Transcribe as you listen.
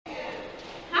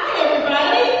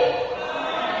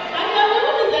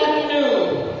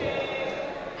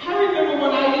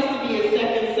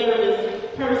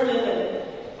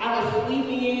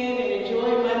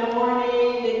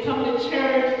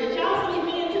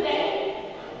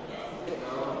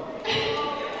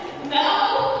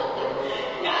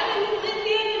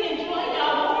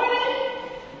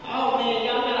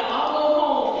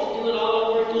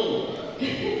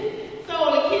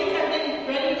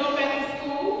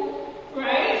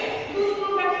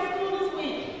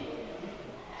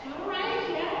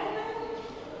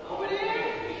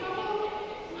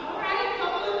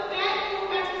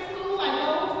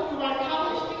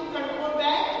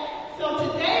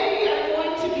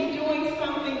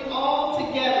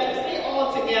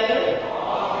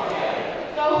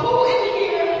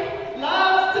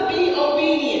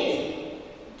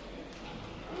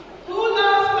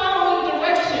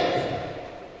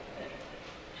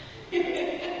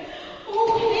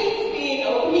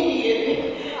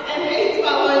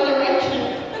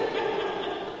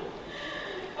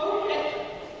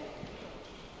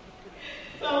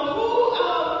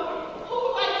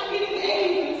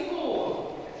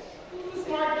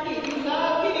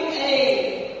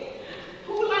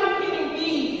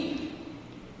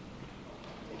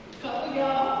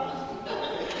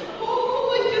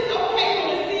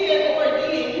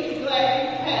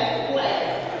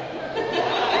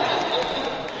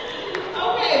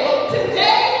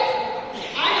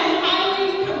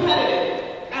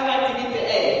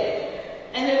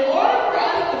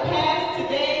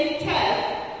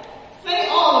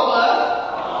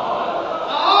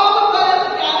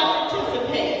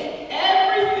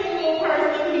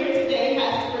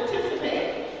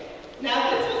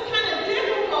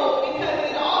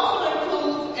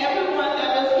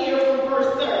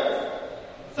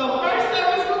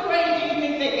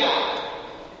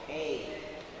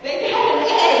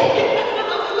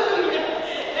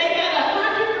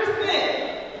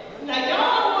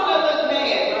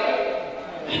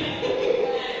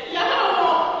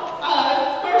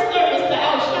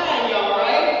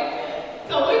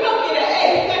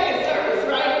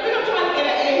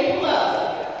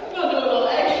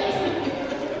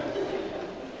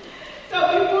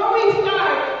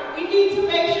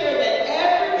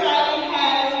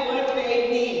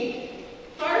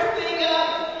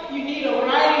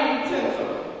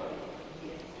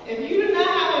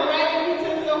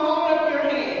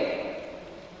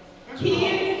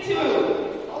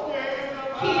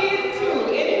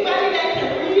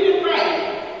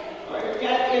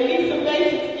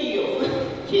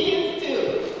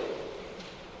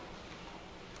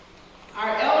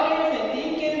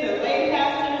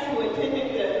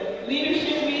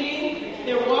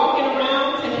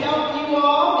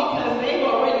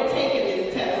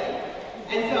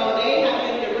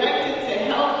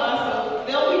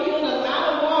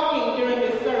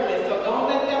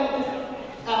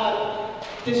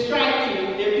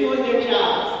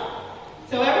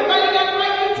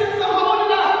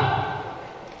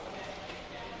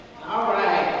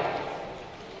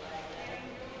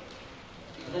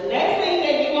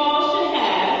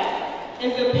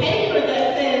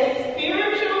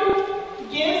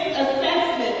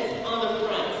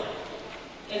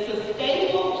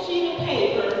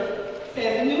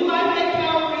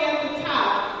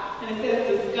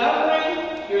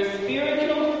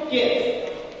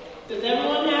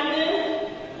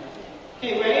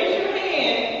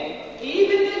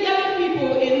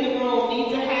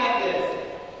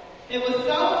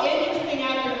so interesting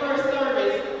after first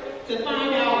service to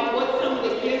find out what some of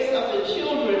the gifts of the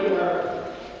children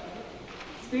were.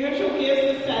 Spiritual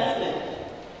gifts assessment.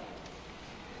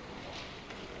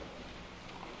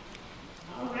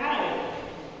 All right.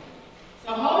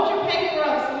 So hold your paper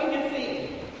up so we can see.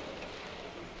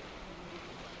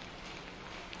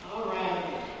 All right.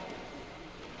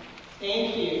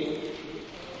 Thank you.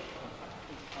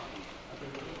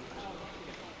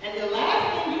 And the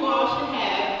last thing you all should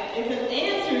have is an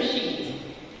answer sheet.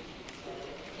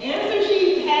 Answer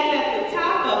sheet has at the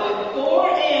top of it 4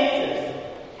 answers.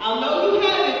 I'll know you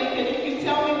have it because you can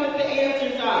tell me what the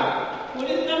answers are. What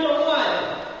is number 1?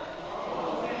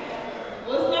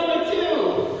 What's number 2?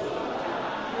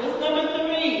 What's number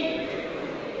 3?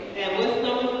 And what's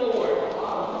number 4?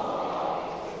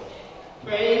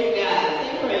 Praise God.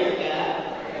 Say praise God.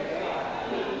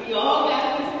 We all got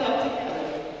this stuff together.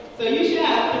 So you should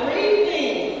have 3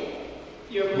 things.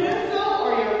 Your pencil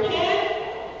or your pen,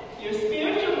 your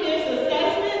spiritual gifts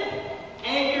assessment,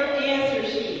 and your answer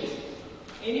sheet.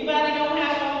 Anybody don't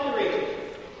have all 3?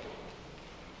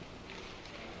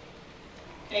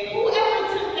 And whoever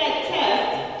took that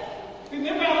test,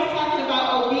 remember I was talking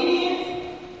about obedience?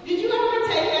 Did you ever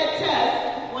take that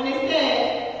test when it says,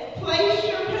 place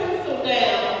your pencil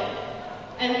down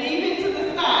and leave it to the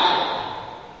side?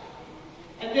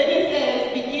 And then it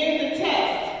says, begin the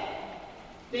test.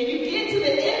 Then you get to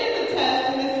the end of the test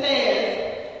and it says,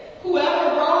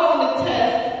 whoever wrote on the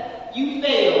test, you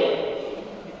failed.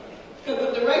 Because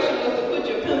the direction was to put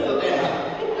your pencil down.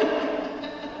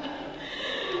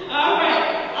 All right,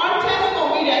 our test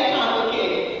won't be that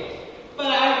complicated. But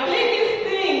our biggest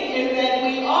thing is that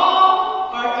we all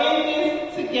are in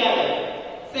this together.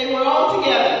 Say we're all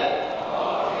together.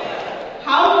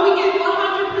 How do we get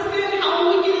 100%? How do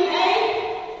we get an A?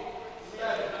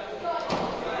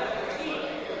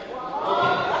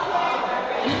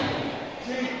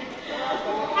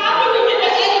 How do we get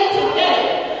an A today?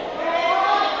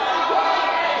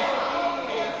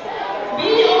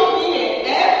 Be obedient.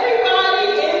 Everybody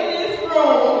in this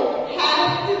room has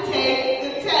to take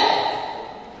the test.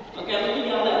 Okay, I'm going to give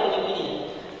y'all that one again.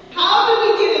 How do we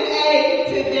get an A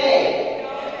today?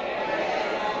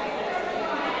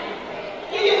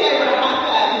 Give your neighbor a high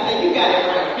five and say, you got it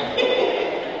right.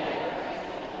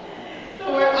 So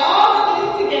we're all in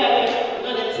this together.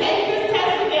 We're going to take this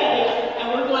test together, and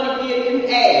we're going to get an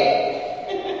A.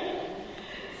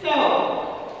 So,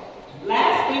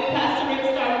 last week, Pastor Rick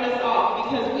started us off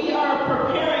because we are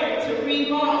preparing to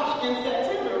relaunch in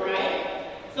September, right?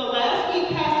 So last week,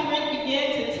 Pastor Rick began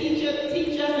to teach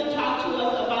us and talk to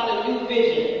us about a new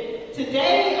vision.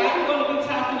 Today, I'm going to be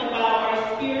talking about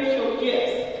our spiritual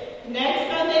gifts. Next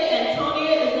Sunday,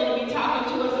 Antonia is going to be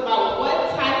talking to us about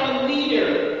what type of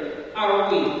leader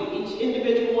are we, each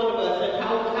individual one of us, and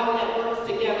how that works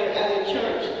together as a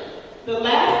church. The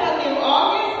last Sunday of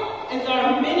August is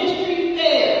our ministry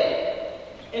fair.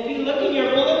 If you look in your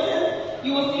bulletins,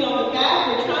 you will see on the back,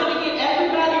 we're trying to get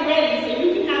everybody ready so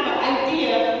you can have an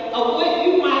idea of what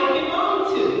you might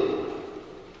belong to.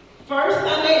 First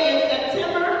Sunday in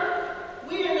September,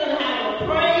 we are going to have a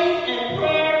praise and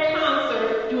prayer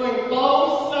concert during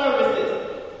both services.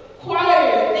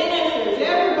 Choirs, dancers,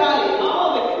 everybody,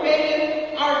 all the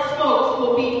creative arts folks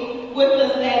will be with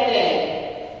us that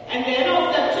day. And then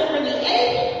on September the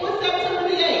 8th,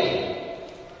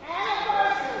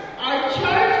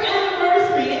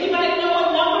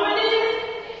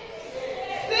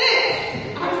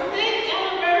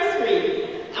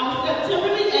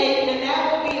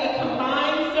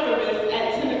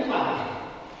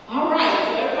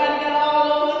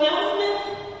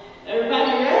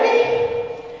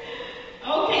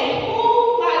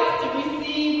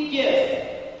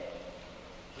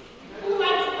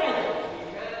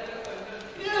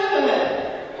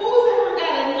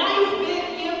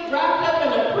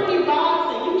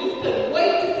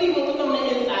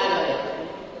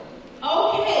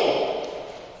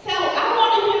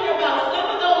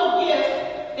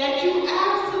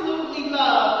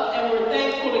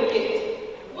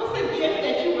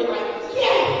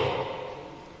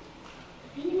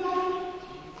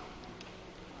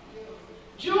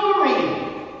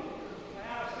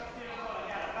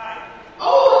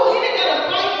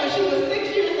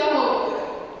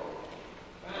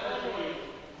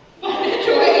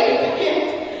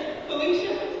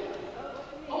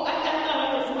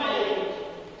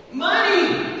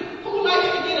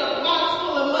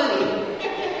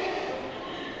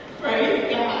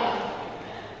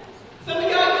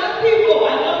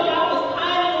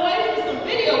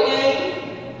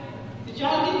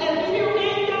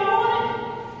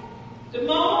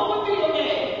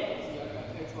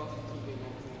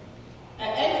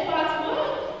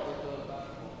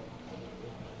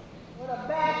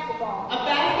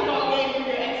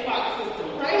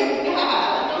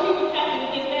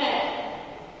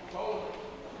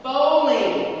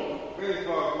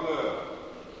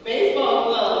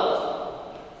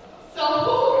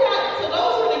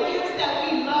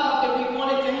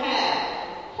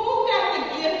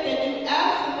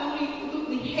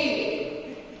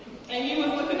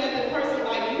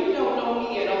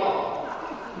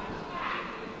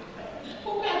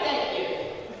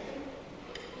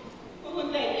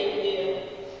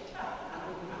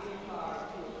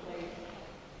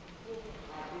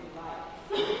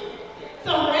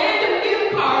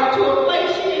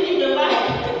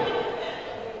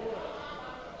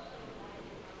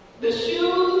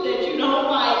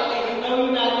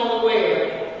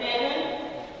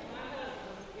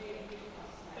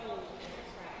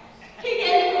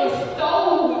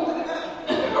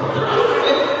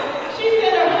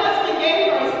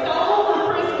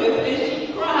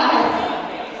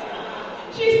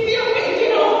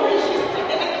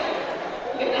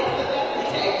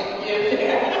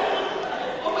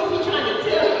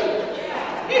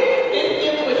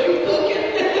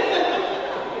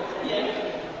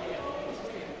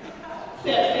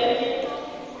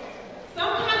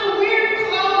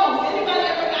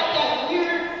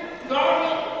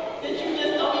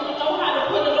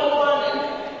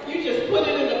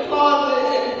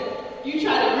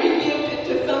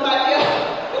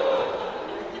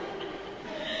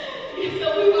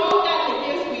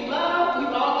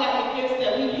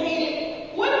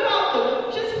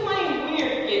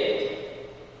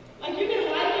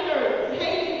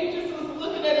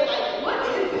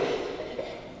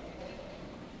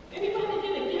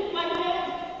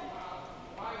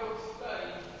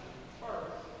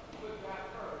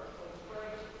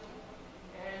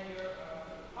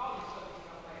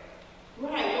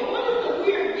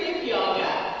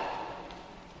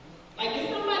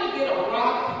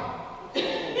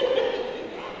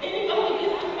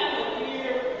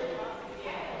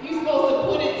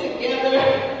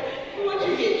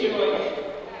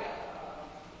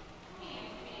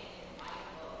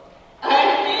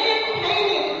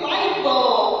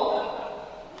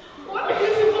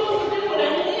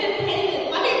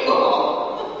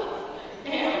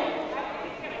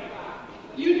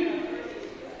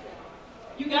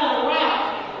 You got a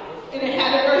rock, and it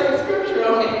had a verse of scripture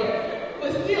on it,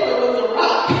 but still it was a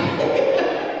rock.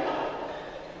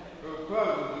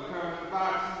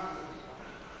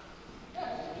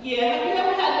 Yeah, have you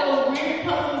ever had those weird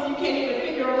puzzles you can't even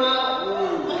figure them out?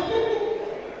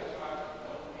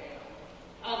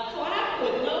 A clock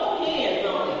with no hands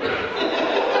on it.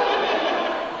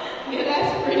 Yeah,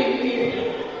 that's pretty weird.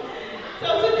 So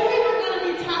today we're going to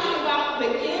be talking about the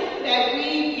gift that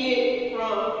we get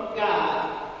from God.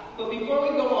 But before we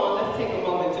go on, let's take a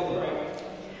moment to pray.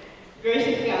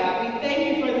 Gracious God, we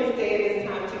thank you for this day and this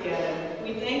time together.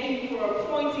 We thank you for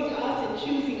appointing us and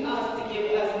choosing us to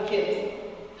give us gifts.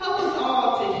 Help us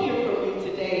all to hear from you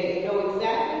today and know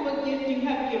exactly what gift you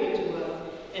have given to us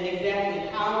and exactly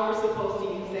how we're supposed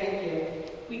to use that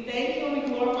gift. We thank you and we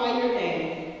glorify your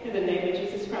name. In the name of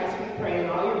Jesus Christ we pray. And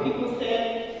all your people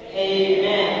said,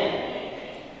 Amen.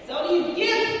 So these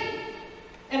gifts,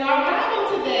 in our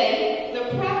Bible today,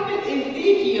 the prophet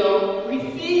Ezekiel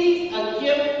receives a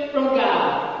gift from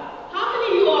God. How many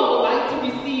of you all would like to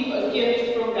receive a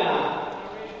gift from God?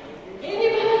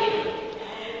 Anybody?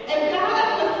 And God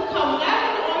was to come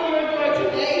knocking on your door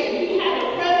today and he had a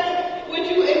present. Would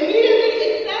you immediately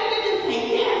accept it and say,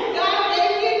 yes, God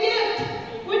gave me a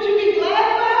gift? Would you be glad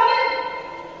about it?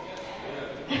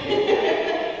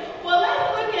 Well, let's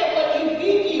look at what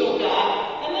Ezekiel got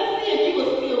and let's see if you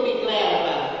will still be glad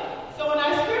about it. So in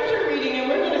our scripture reading, and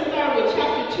we're going to start with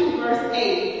chapter 2, verse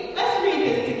 8. Let's read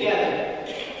this together.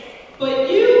 But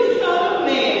you, son of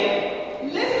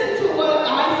man, listen to what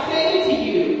I say to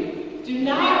you. Do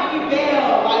not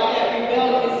rebel like that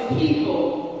rebellious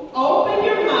people. Open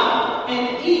your mouth and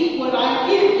eat what I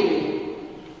give you.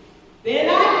 Then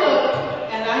I looked,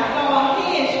 and I saw a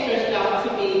hand stretched out to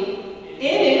me.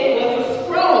 In it was a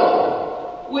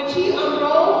scroll, which he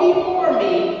unrolled before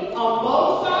me. On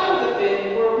both sides of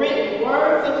it were written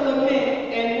words of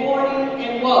lament and mourning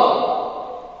and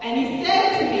woe. And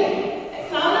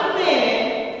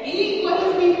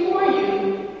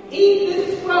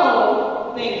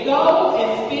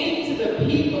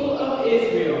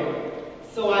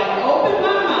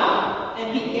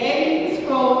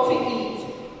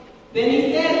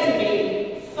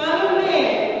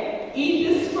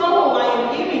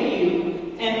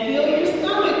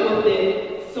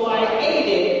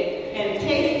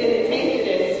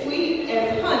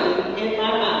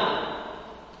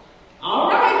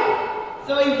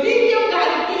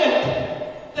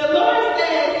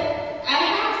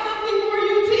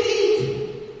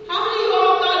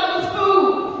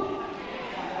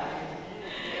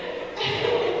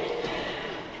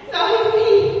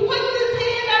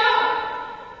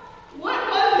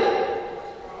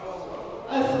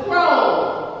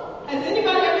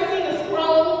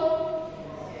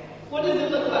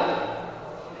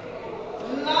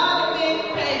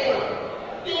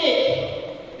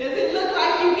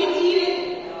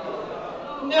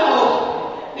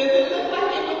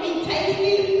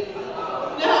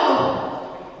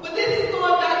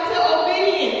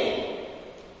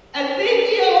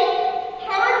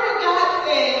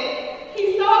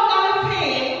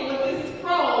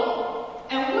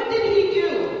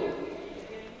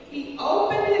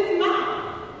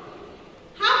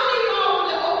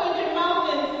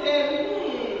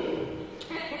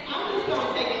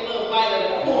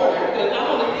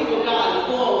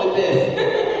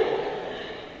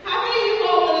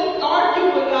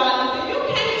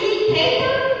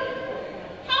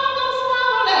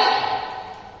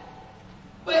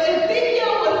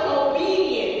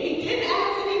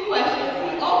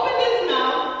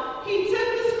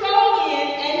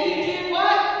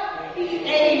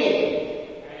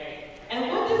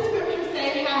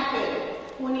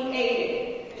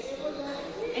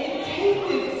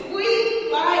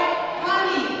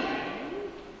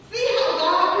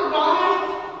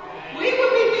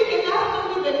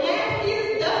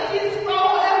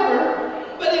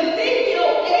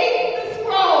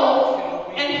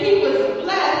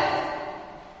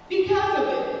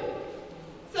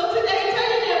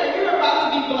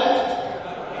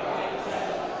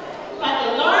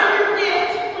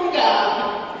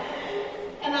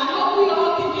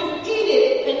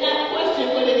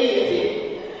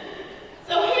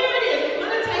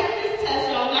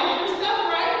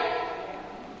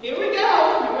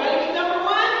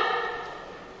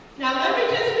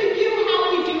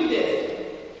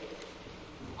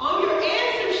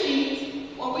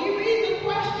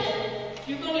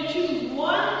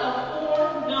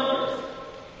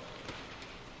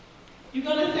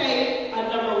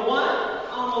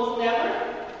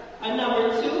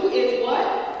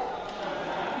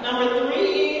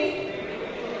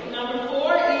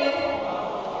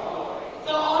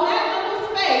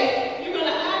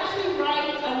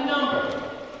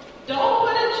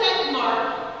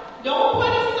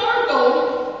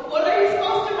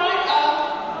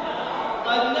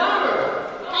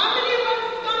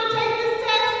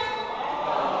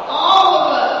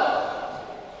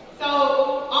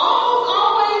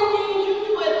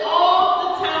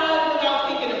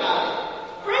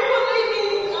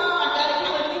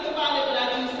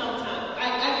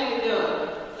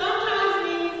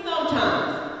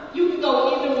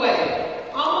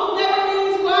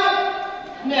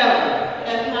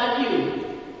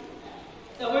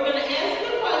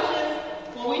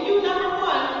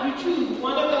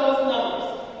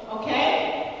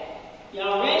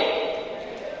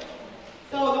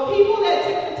people that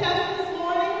took the test this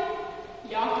morning,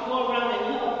 y'all can go around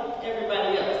and help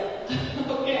everybody else.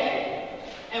 Okay?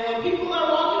 And when people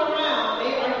are walking around,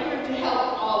 they are here to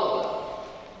help all of us.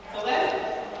 So let's...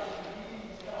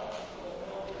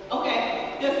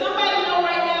 Okay. Does somebody know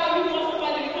right now you want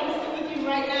somebody to come sit with you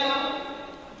right now?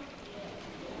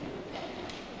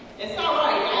 It's all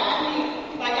right.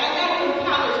 I got through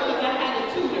college because I had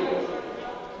a tutor.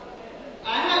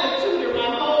 I had a tutor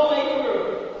my whole way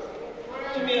through.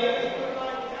 Jamil.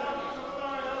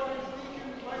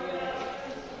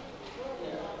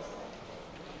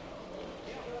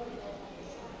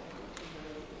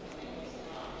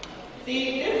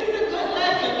 See, this is a good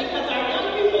lesson because our young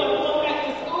people are going back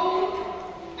to school,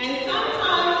 and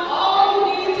sometimes all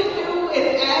you need to do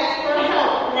is ask for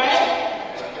help, right?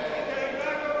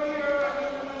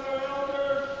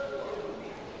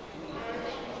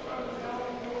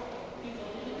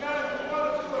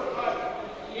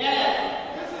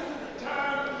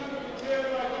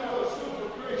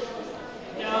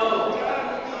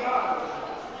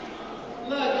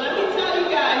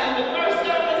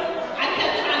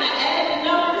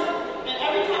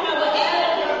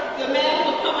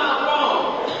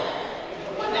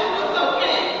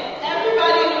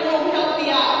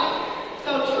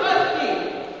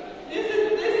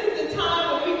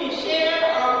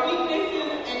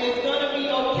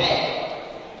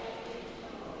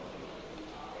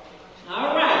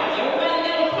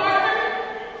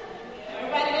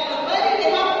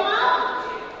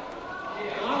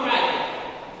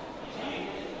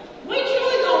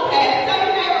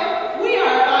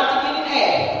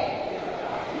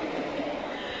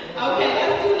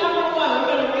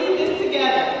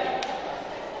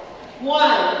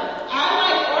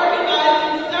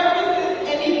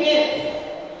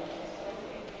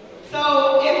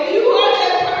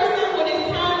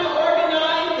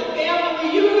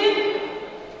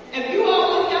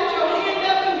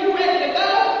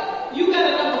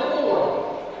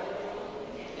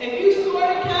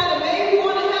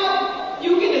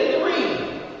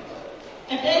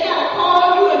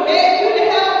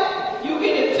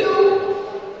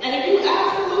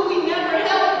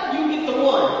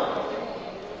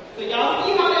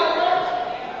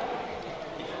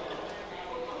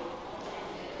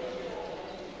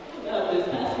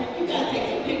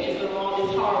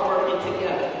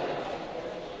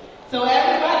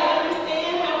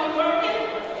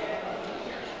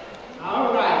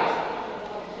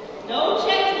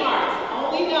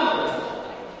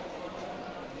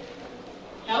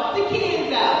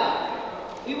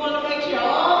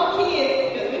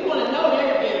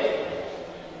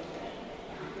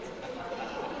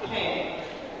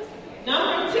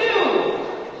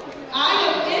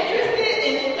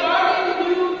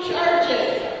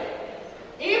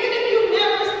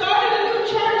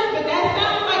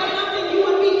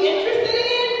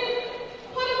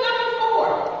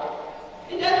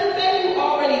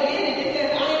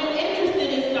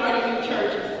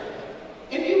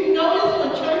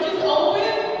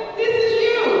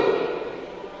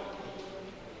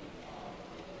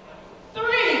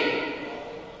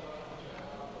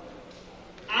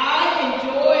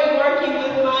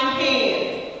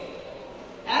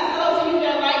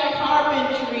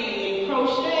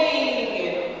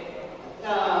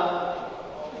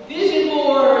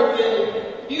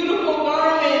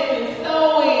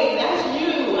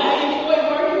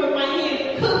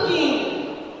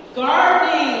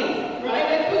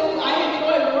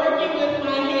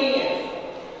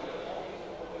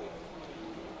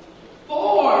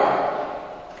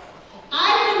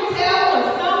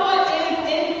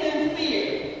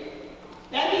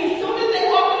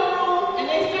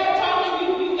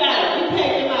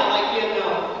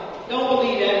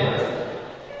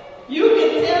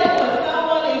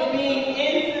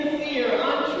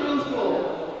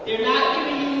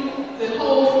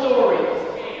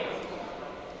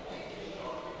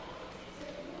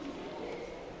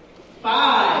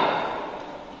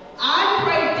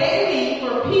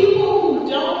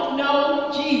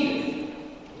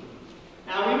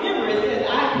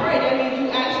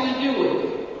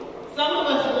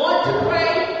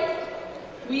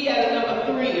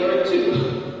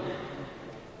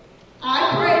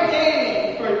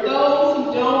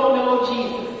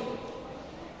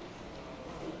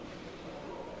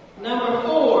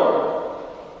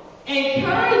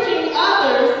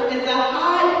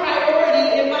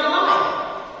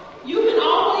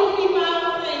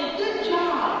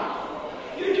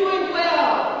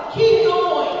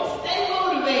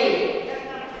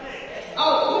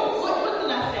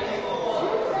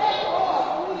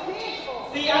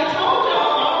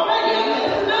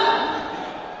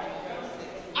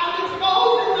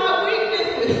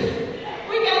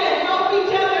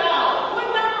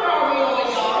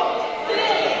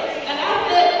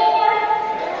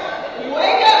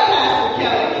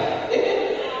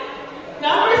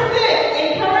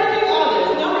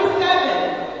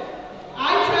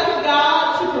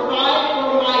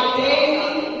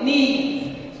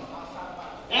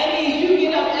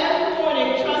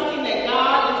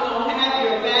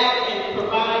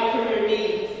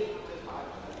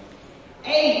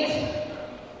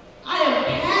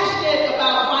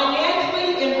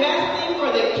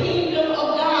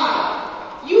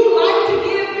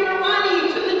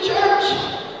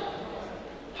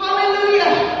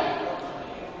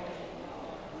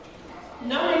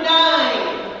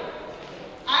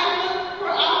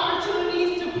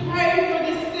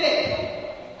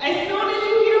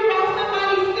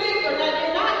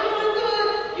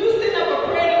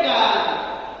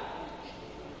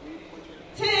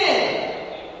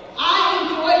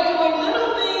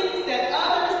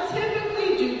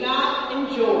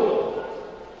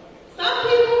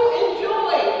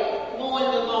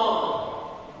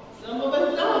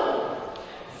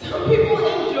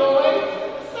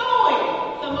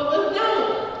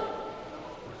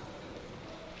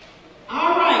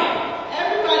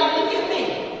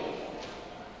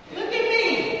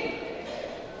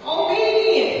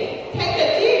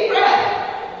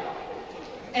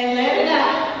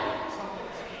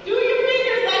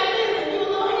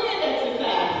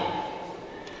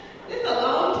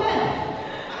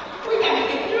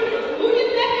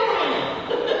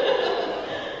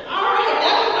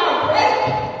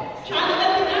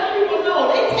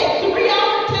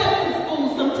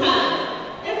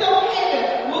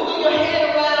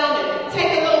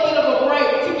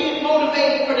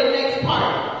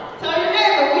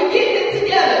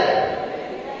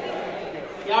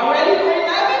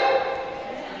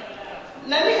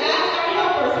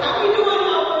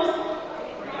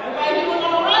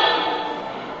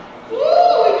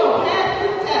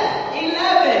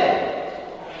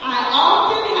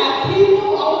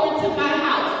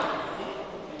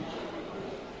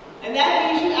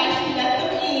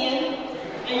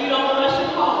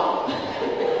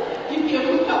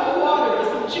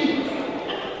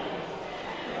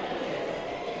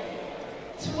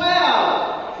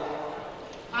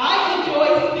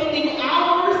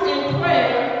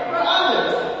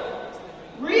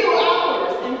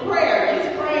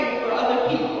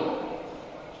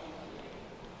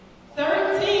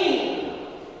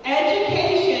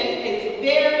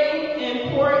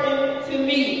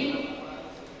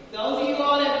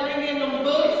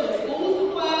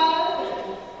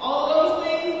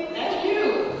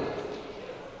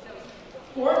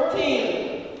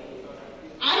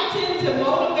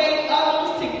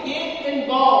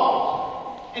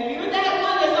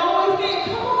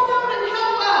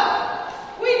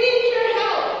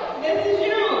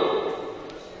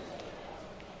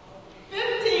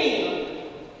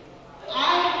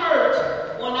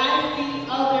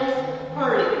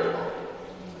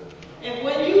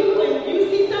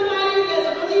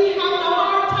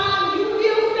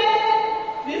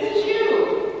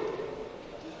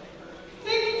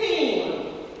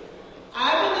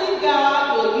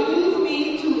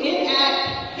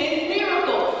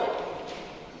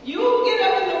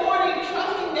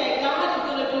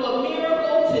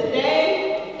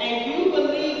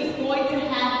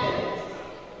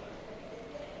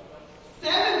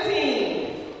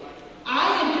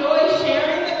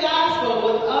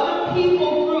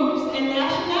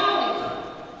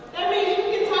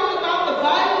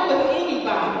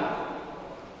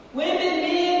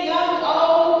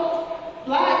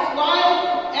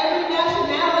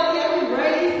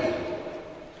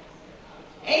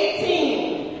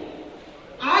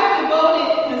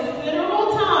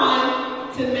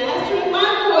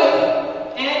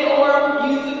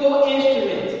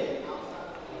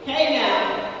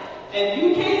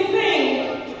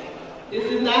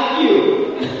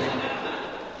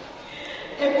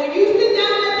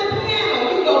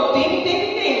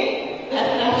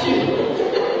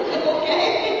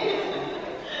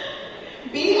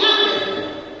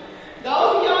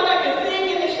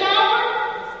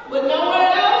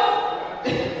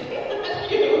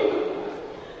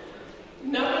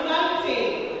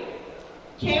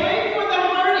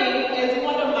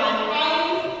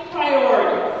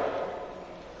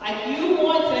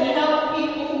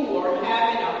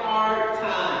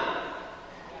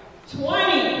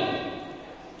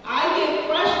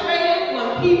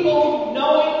 people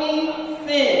knowingly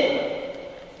sin.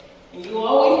 And you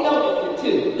always notice it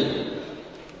too.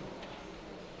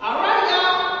 All right,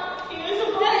 y'all. Here's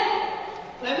a break.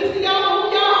 Let me see y'all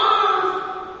move your arms.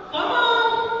 Come on.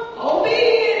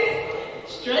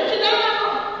 Obedience. Stretch it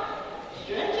out.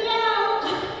 Stretch it out.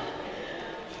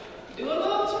 Do a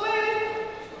little twist.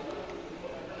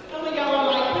 Some of y'all are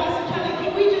like, Pastor Kelly,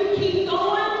 can we just keep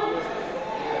going?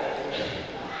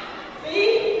 See?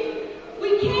 We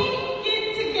can't get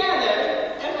together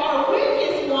if our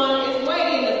weakest one is way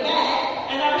in the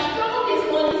back and our strongest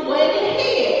one is way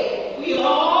ahead. We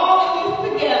all in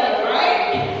this together, right?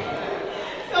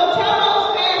 So tell those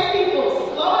fast people,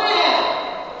 slow down.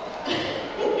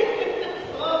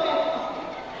 Slow down.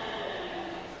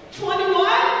 21.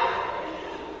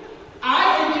 I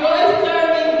enjoy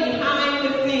serving behind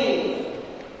the scenes.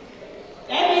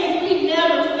 That means we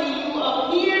never see you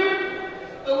up here,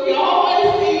 but we always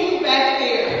see you back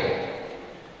there.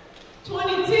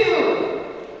 22.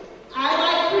 I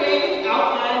like creating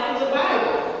outlines of the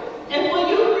Bible. And when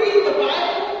you read the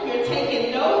Bible, you're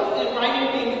taking notes and writing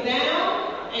things down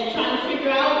and trying to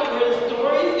figure out where the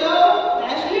stories go.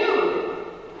 That's you.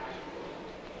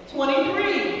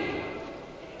 23.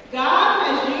 God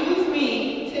has used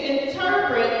me to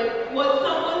interpret what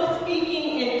someone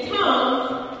speaking in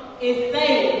tongues is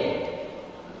saying.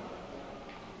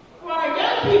 For our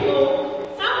young people,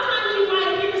 sometimes you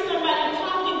might hear somebody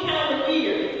talking kind of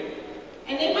weird.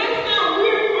 And it might sound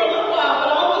weird for a little while, but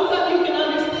all of a sudden you can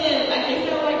understand, like they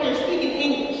sound like they're speaking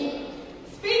English.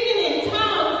 Speaking in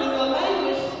tongues is a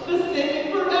language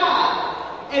specific for God.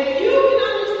 If you can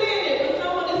understand it when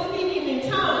someone is speaking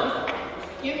in tongues,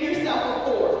 give yourself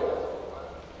a 4.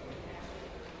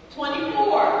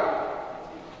 24.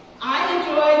 I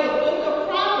enjoy the book of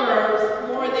Proverbs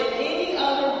more than any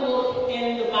other book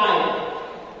in the Bible.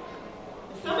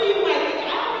 Some of you might think, I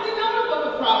don't really know the book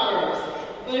of Proverbs.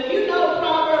 But if you know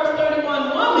Proverbs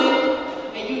 31 woman,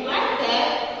 and you like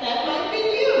that, that might be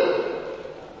you.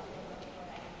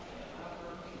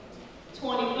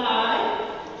 25.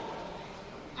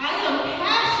 I am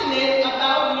passionate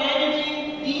about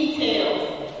managing details.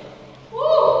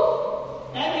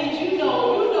 Woo! That means you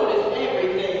notice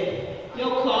everything.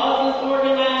 Your closet's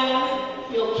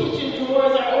organized, your kitchen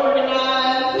drawers are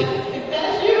organized. If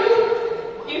that's you,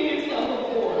 give yourself a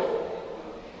 4.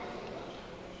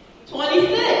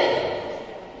 26.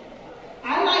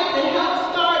 I like to help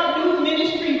start new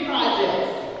ministry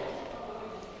projects.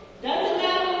 Doesn't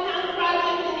matter what kind of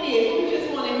project it is, you just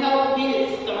want to help get it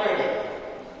started.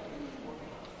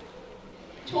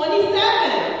 27.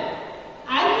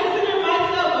 I consider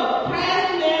myself a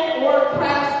craftsman or a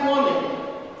craftswoman.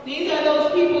 These are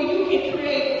those people you can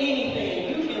create anything.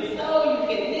 You can sew, you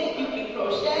can knit, you can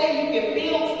crochet, you can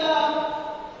build stuff,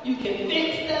 you can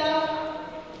fix stuff.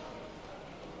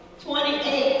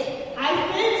 28. I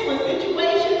sense when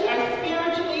situations are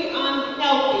spiritually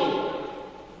unhealthy.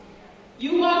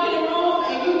 You walk in a room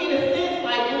and you get a sense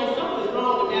like, something's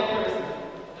wrong with that person.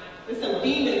 There's some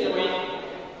demons around.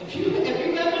 If you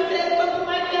ever said something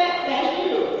like that, that's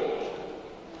you.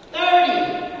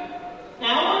 30. Now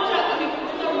I want y'all, let me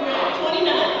 29,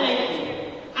 thank you.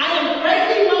 I am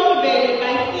greatly motivated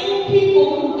by seeing people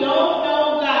who don't know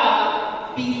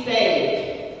God be saved.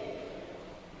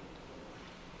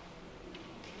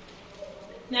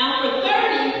 Now for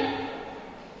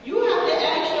 30, you have to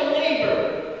ask your neighbor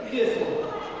this one.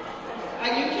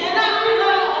 Like you cannot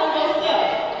rely on yourself.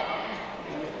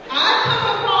 I come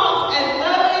across as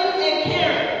loving and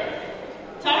caring.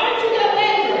 Turn to your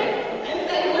neighbor and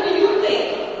say, what do you think?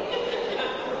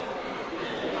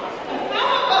 Some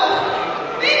of us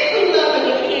think we loving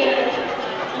and caring,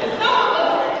 and some of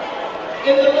us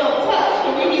is a little touch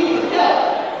and we need some help.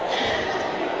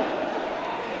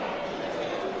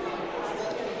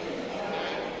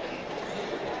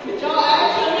 Did y'all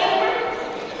ask your neighbor?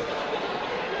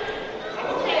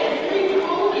 Okay, it's free to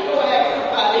move to go ask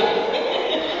somebody.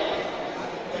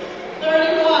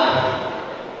 31.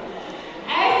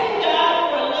 Asking God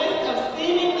for a list of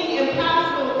seemingly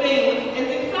impossible things is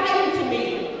exciting to me.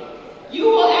 You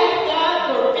will ask God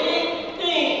for big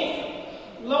things.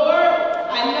 Lord,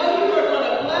 I know you are going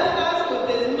to bless us with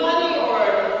this money or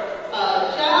a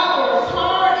job or a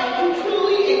car, and you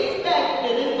truly expect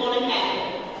that it's going to happen.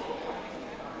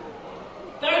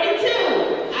 32.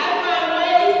 I find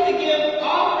ways to give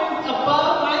offerings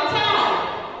above my tithe.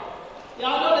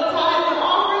 Y'all know the tithe and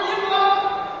offering envelope?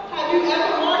 Have you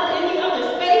ever marked any other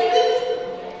spaces?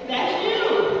 That's you.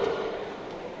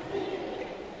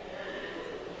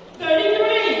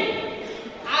 33.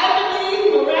 I believe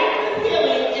miraculous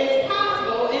healing is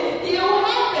possible and still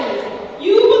happens.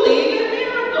 You believe in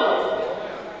miracles.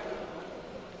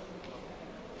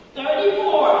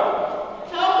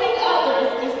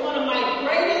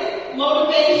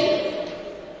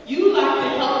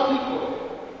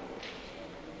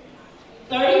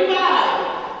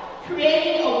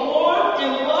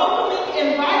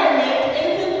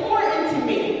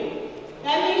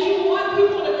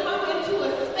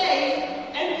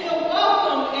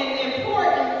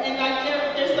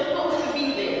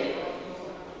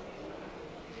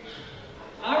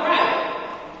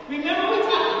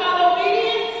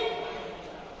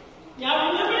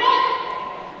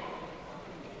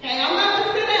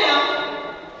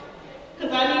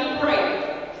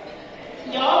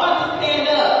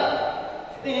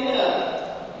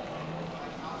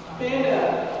 Stand up.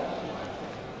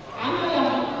 I know y'all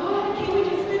like, oh, can we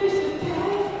just finish this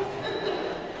task?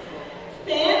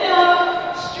 Stand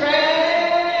up,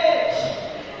 stretch,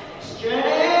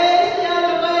 stretch the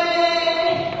other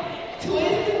way,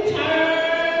 twist and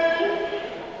turn,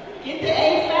 get the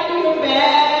aches out of your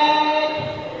back.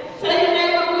 Tell your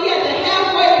neighbor we at the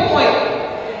halfway point.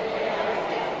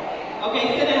 Okay,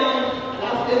 sit down.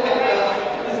 I'll sit back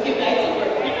up. Let's get back to work.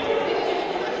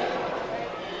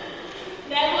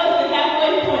 That was the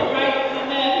halfway point, right? My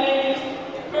math major's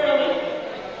curly.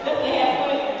 That's the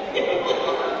halfway.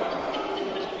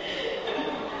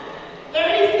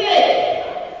 36.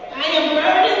 I am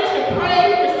burdened to pray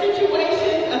for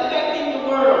situations affecting the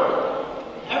world.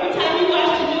 Every time you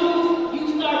watch the news, you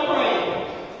start praying.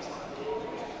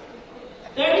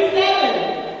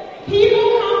 37. People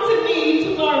come to me to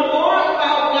learn more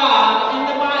about God and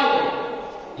the Bible.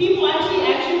 People actually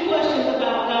ask you questions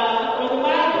about God or the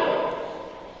Bible.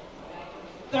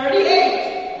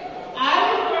 38. I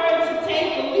prefer to take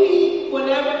the lead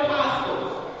whenever possible.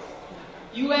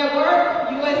 You at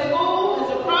work, you at school,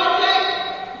 it's a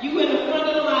project, you in the front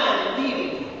of the line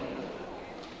leading.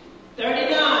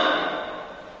 39.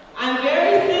 I'm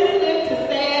very sensitive to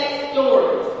sad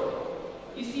stories.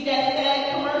 You see that sad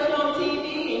commercial on TV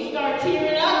and you start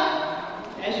tearing up?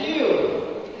 That's you.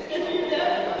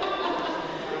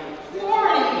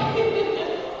 40.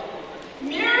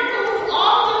 Miracles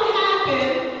often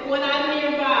happen when I'm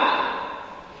nearby.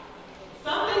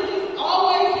 Something just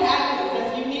always happens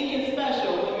that's unique and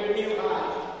special when you're nearby.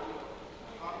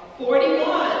 41.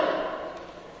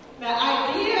 The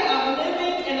idea of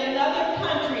living in another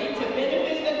country to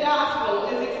benefit the gospel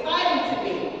is exciting to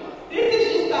me. This is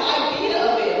just the idea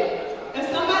of it. If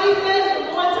somebody says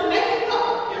we're going to Mexico,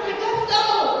 you're like, let's go.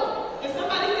 If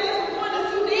somebody says we're going to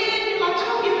Sudan, you're like,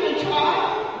 I'll give it a try.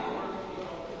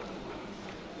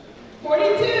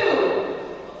 42.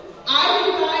 I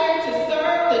desire to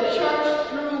serve the church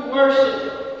through worship.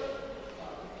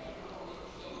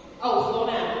 Oh, slow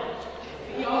down.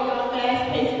 Y'all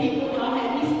fast-paced people, y'all had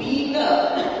me speeding up.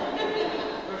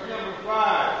 Verse number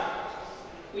 5.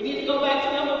 We need to go back to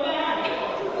number 5.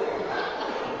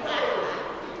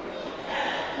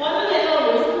 One of the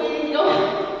elders, please go.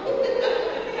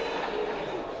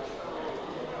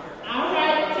 All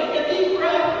right, take a deep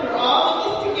breath. We're all in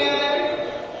this together.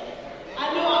 I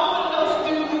know I'm one of those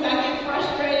students. I get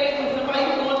frustrated when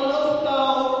somebody's going a little slow,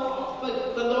 but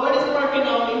the Lord is working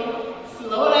on me.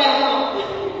 Slow down.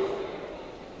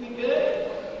 We good?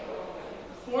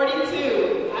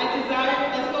 42. I desire,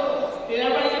 let's go. Did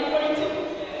everybody get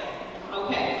 42?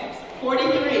 Okay.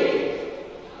 43.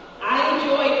 I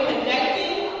enjoy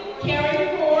connecting, caring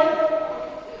for.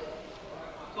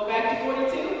 Go back to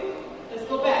 42. Let's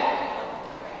go back.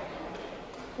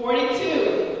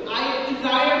 42. I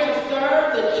desire to serve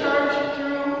the church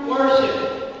through worship.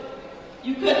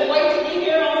 You couldn't wait to be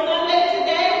here on Sunday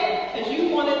today because you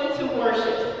wanted to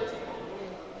worship.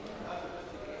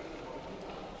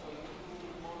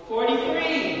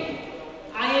 43.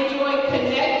 I enjoy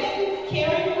connecting,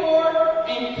 caring for,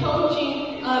 and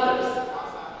coaching others.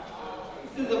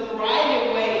 This is a variety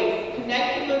of ways.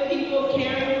 Connecting with people,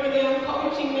 caring for them,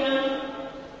 coaching them.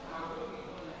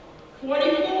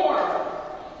 44.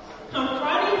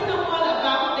 Confronting someone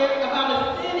about a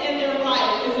sin in their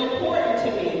life is important to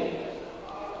me.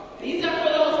 These are for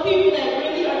those people that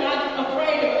really are not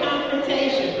afraid of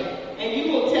confrontation, and you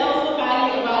will tell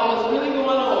somebody about what's really going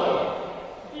on.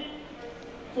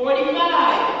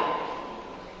 45.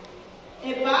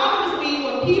 It bothers me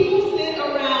when people sit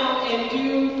around and do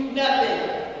nothing.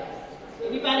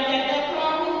 Anybody got that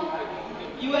problem?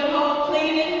 You at home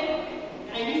cleaning,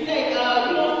 and you say, you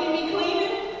don't see me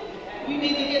cleaning? You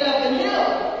need to get up and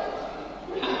help.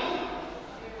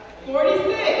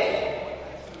 46.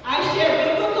 I share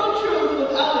biblical truth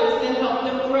with others to help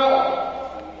them grow.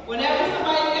 Whenever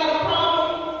somebody's got a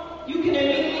problem, you can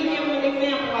immediately give them an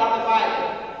example out of the Bible.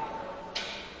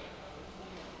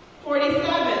 47.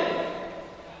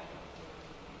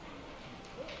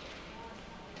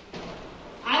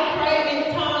 I pray in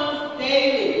tongues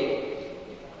daily.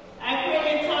 I pray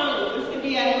in tongues. This can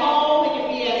be at home, it can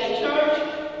be at the church,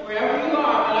 wherever you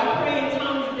are, but I pray in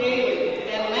tongues daily.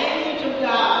 That language of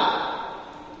God.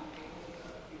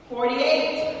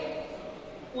 48.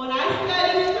 When I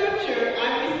study scripture, I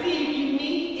receive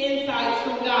unique insights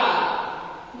from God.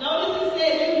 Notice it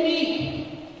said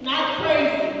unique, not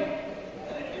crazy.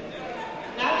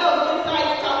 Not those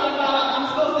insights talking about I'm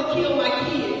supposed to kill my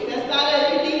kids. That's not a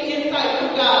unique insight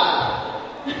from God.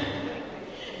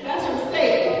 That's from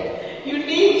Satan.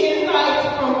 Unique insights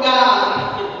from God.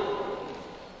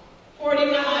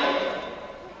 49.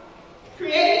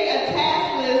 Creating a task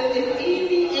list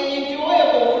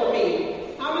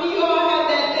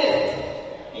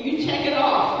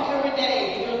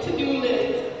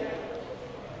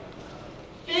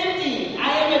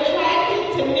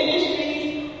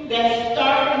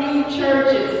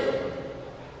churches.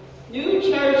 New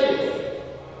churches.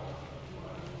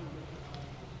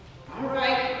 All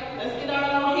right, let's get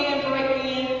our little hand break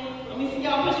in. Let me see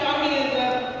y'all put your hands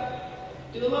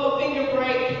up. Do a little finger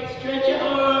break. Stretch your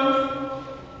arms.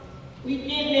 We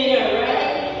getting there,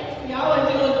 right? Y'all are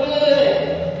doing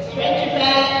good. Stretch your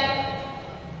back.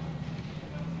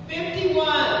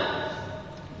 51.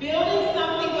 Building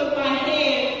something with my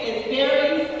hands is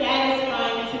very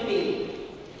satisfying to me.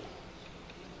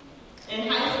 In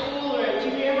high school or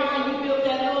junior high, you built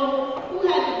that little, who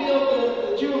had to build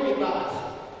the jewelry box?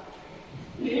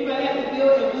 Did anybody have to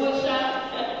build a wood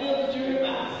shop? Had to build the jewelry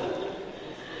box?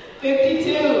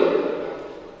 52.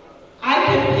 I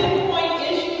can pinpoint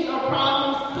issues or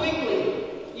problems quickly.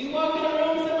 You walk in a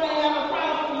room, somebody have a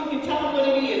problem, you can tell them what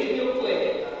it is real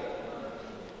quick.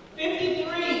 53.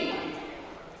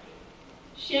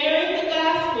 Sharing the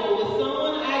gospel with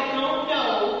someone I don't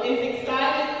know is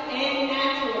exciting and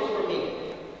natural for me.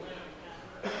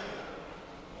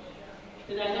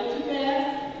 Did I go too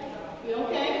fast? We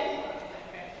okay?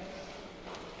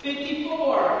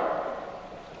 54.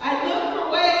 I look for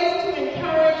ways to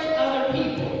encourage other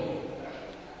people.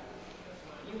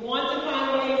 You want to find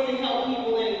ways to help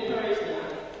people and encourage them.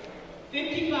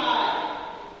 55.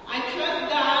 I trust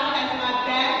God has my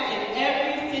back in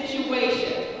every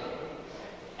situation.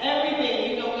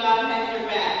 Everything, you know God has your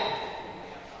back.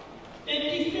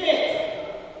 56.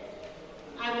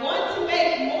 I want to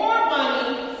make more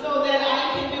money so that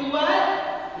I can do what?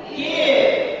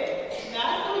 Give. Not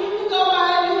so you can go buy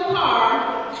a new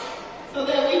car, so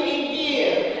that we can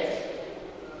give.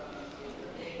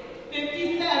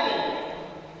 57.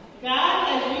 God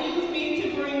has used me to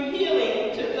bring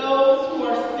healing to those who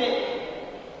are sick.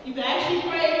 You've actually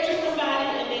prayed for somebody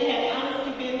and they have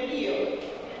honestly been healed.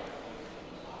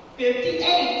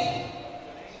 58.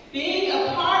 Being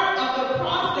a part of the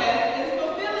process is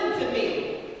fulfilling to me.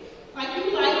 Like you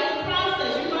like the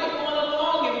process. You like going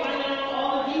along and finding out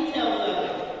all the details of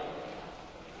it.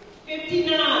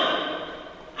 59.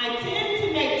 I tend to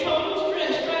make total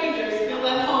strangers feel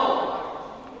at home.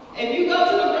 If you go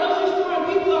to the grocery store and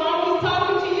people are always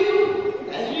talking to you,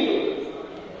 that's you.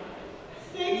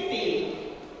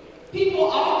 60. People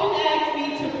often ask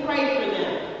me to pray for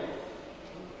them.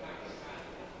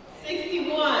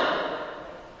 61.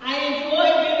 I enjoy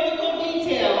biblical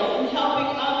details and helping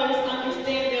others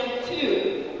understand them too.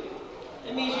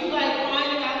 That means you like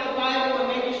finding out the Bible and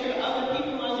making sure other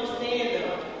people understand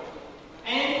them.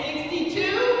 And 62.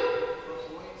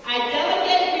 I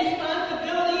delegate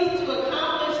responsibilities to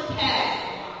accomplish tasks.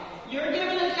 You're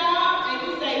given a job and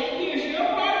you say, here's your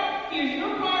part, here's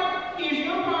your part, here's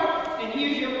your part, and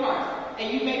here's your part.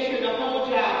 And you make sure the whole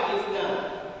job is done.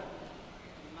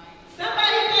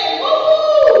 Somebody say, woo!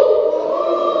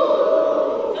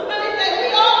 Somebody say,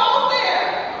 we almost there.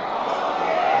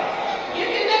 Give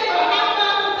your neighbor a high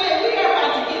five and say, we are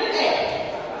about to get it there.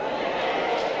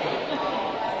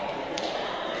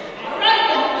 All right,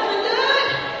 y'all feeling good?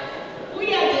 We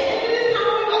at the end of this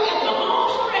home, we're at the home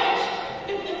stretch.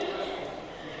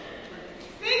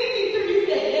 63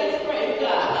 said, yes, praise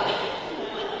God.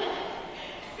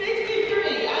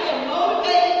 63, I am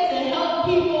motivated to help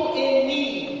people in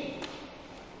need.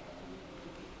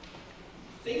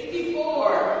 64,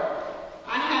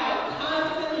 I have a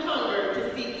constant hunger to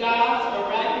see God's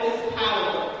miraculous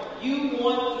power. You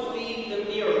want to see the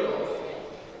miracles.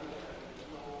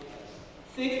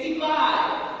 65,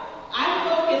 I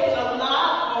focus a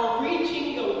lot on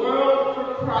reaching the world for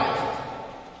Christ.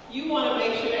 You want to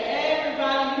make sure that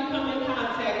everybody you come in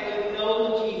contact with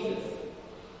knows Jesus.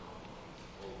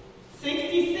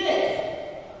 66,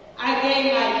 I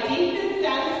gain my deepest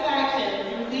satisfaction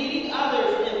through leading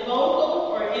others in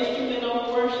vocal or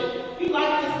instrumental worship. You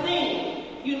like to sing.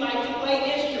 You like to play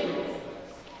instruments.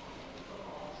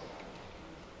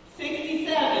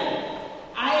 67,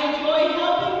 I enjoy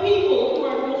helping people who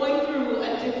are going through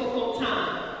a difficult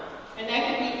time. And that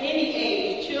could be any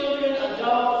age, children,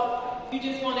 adults. You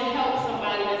just want to help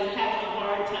somebody that's having a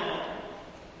hard time.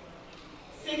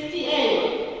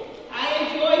 68, I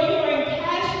enjoy hearing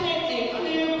passionate and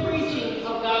clear preaching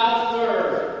of God's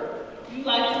Word. You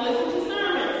like to listen to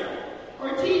sermons or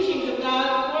teachings of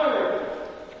God's Word.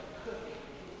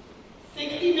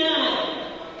 69,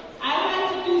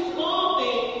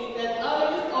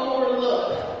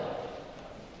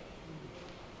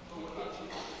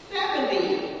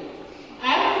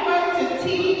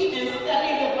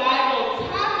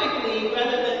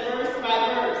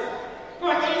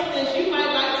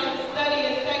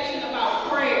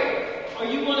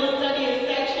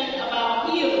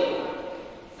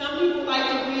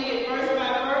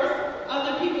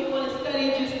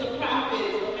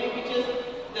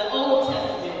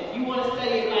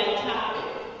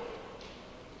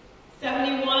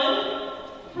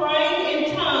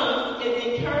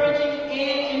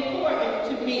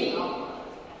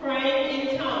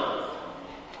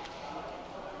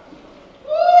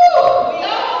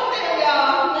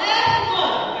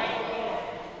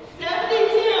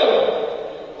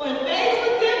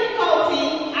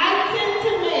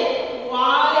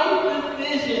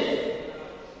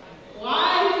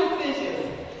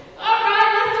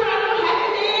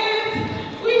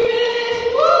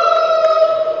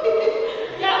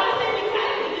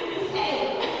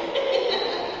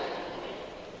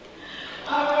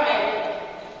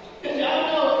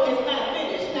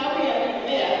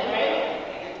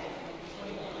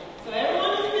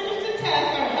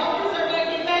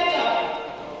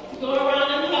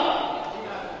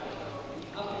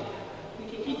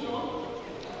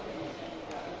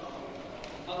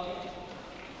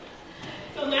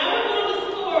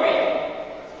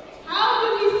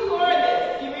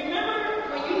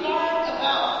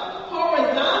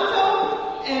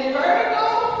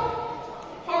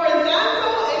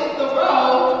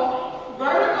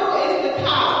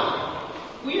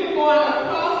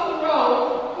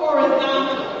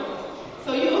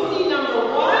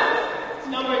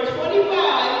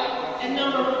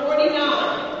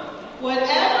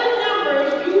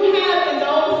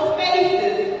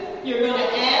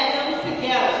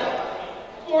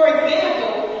 For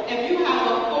example, if you have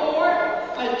a 4,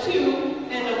 a 2,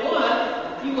 and a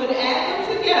 1, you would add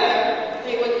them together.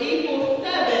 They would equal 7,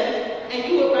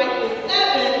 and you would write the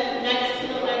 7 next to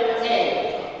the letter A.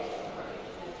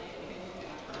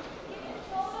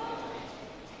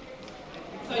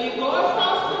 So you go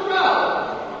across the row,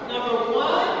 number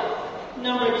 1,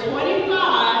 number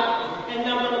 25, and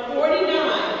number 49.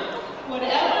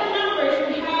 Whatever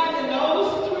numbers you have in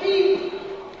those 3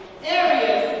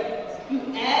 areas, you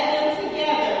add them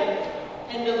together,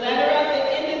 and the letter at the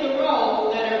end of the row,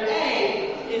 letter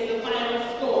A, is the final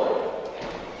score.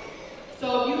 So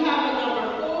if you have a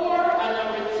number 4, a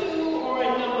number 2, or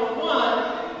a number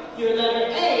 1, your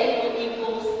letter A will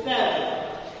equal 7.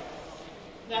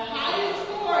 The highest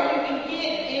score you can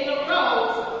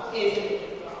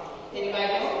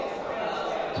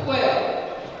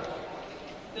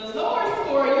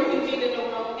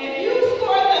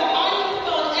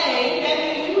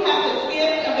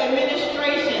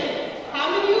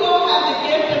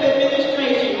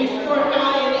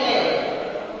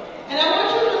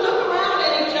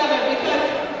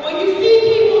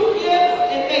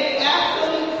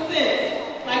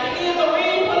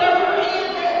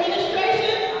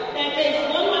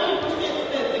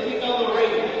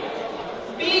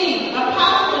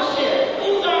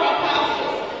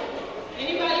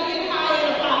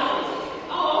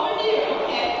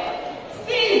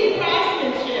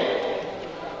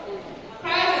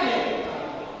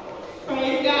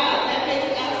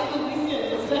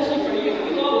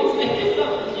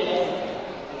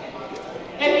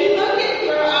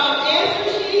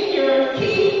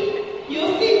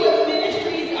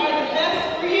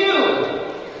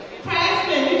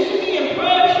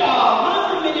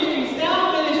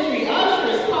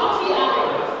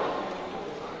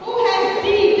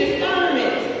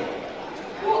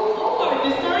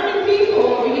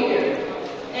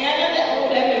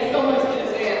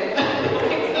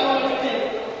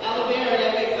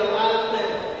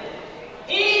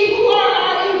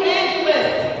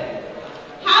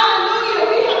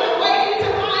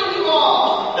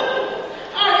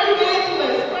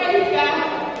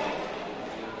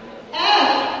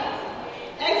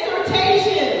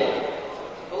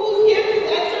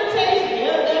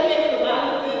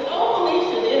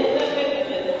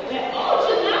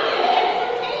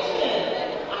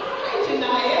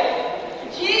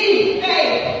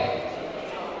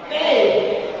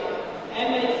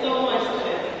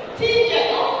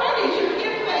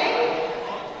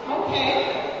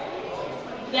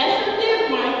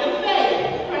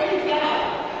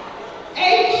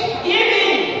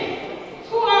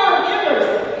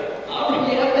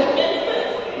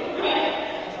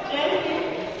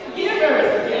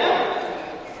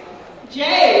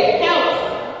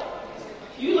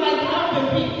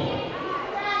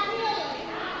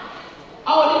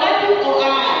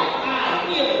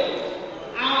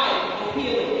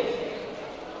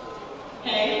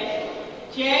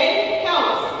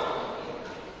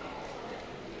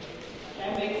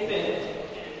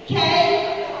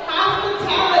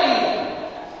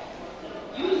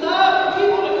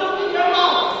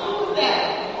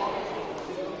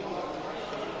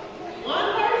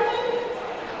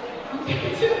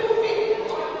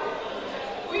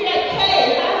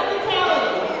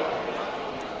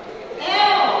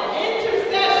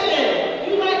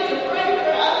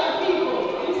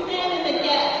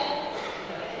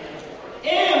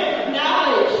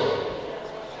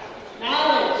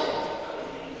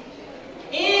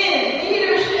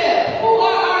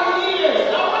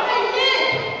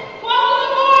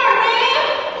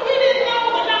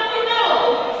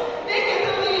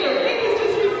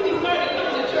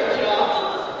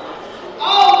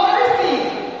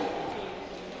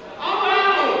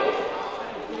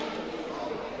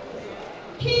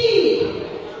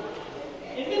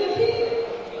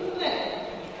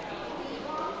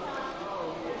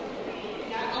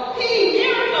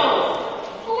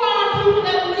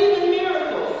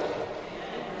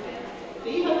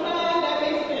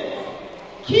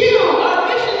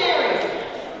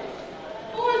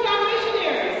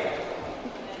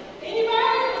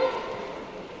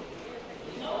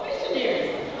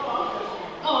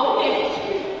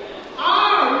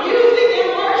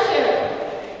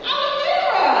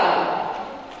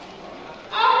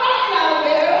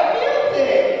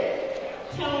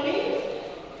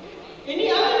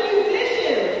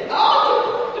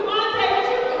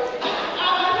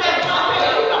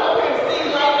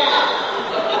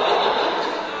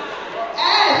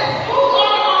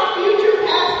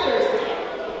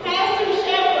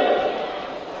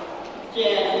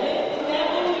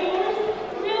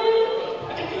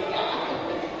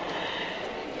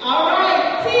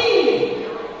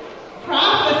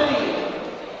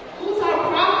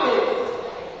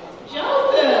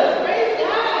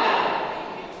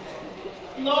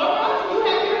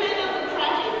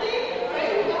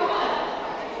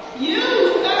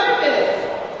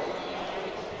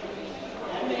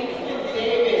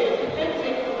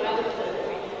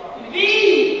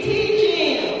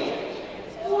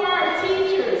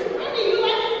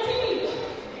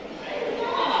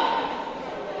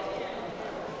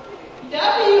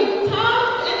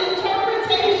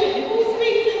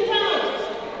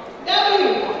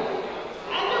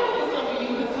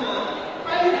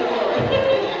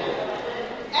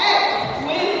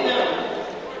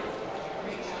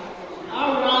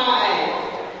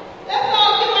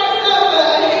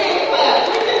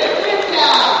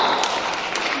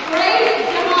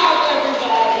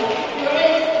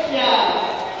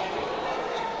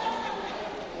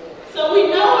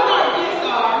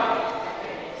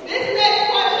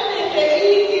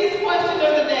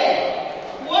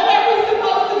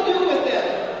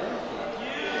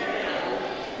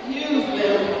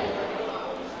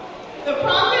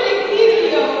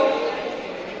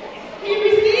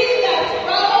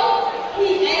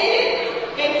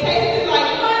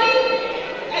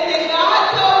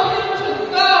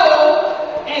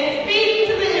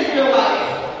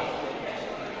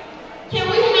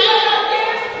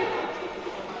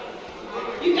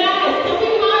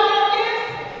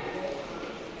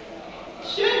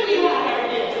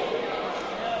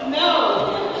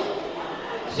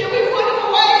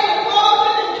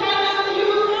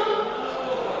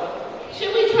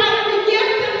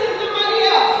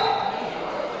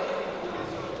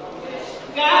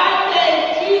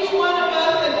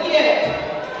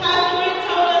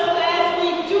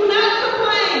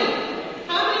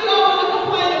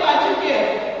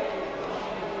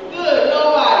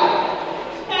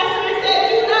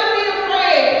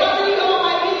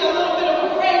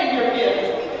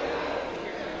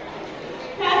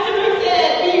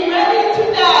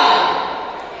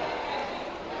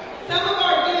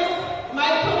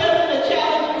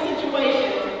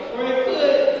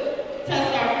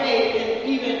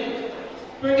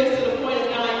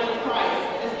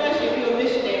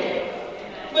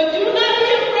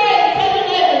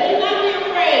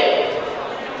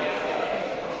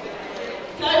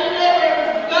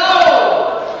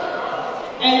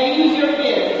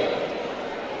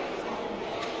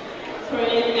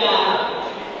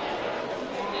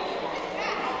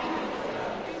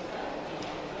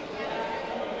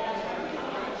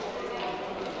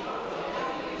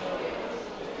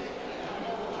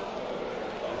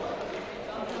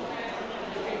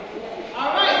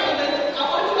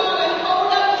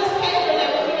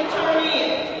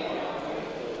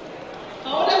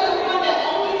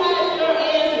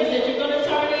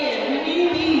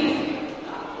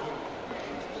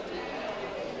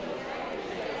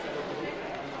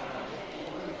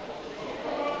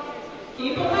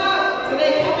Keep them up so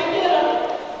they come and get them.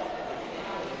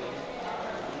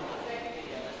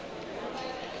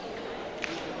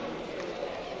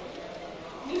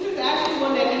 This is actually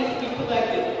one that needs to be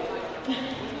collected.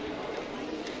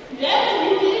 Devin,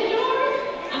 you did yours?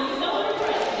 I'm so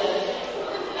impressed, Devin.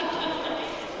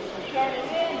 Turn it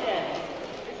in, Devin.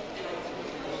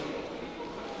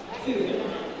 Susan.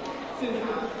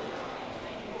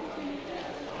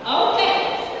 Okay.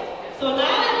 So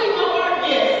now that we know our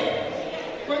gifts,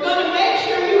 we're going to make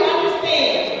sure you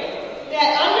understand that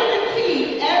under the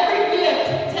key, every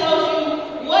gift tells you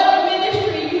what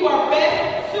ministry you are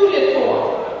best suited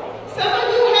for. Some of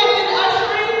you have been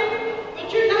ushering, but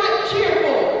you're not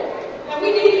cheerful. And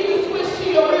we need you to switch to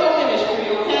your real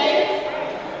ministry, okay?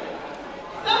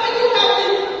 Some of you have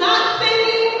been not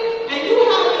singing, and you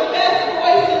have the best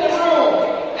voice in the room.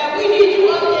 And we need you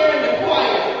up there in the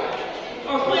choir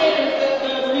or playing the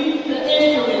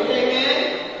instruments, amen?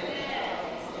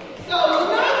 So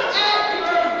look at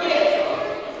your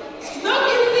gifts. Look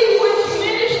and see which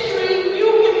ministry you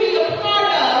can be a part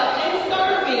of and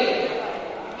serve in.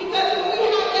 Because when we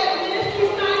have that ministry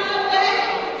sign up at,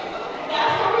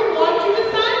 that's where we want you to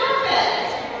sign up at.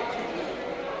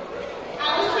 I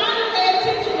was trying to pay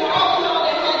attention to all of y'all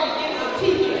that had the gift of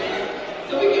teaching,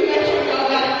 so we can make sure y'all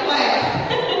got a class.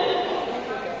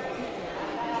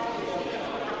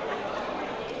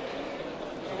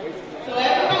 So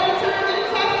everybody turn their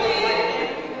test in.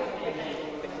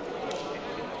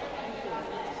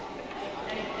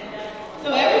 So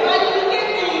everybody look at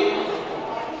me.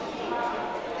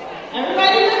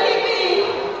 Everybody look at me.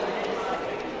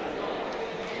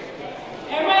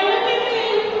 Everybody look at me.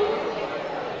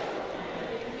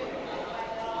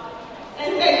 And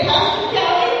say, Pastor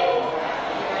Kelly.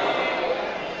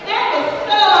 That was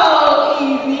so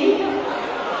easy.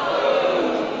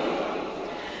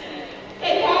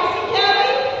 Say, Pastor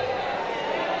Kelly.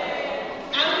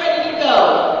 I'm ready to go.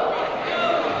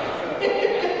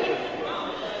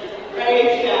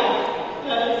 Praise God.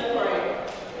 Let us pray.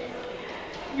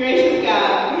 Gracious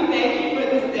God, we thank you for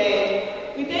this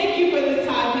day. We thank you for this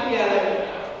time together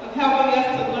of helping us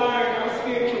to learn our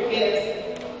spiritual gifts.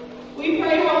 We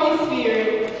pray, Holy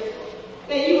Spirit,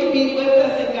 that you would be with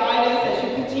us and guide us as you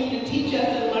continue to teach us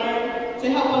and learn, to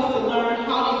help us to learn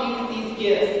how to use these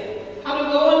gifts, how to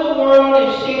go in the world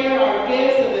and share our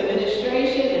gifts of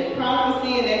administration and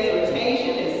prophecy and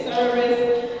exhortation and service,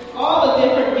 all the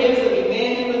different gifts of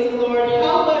evangelism, Lord.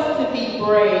 Help us to be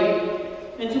brave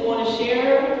and to want to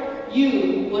share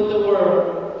you with the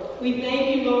world. We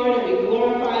thank you, Lord, and we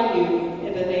glorify you.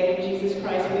 In the name of Jesus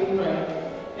Christ we pray.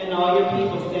 And all your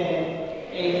people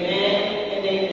said, amen.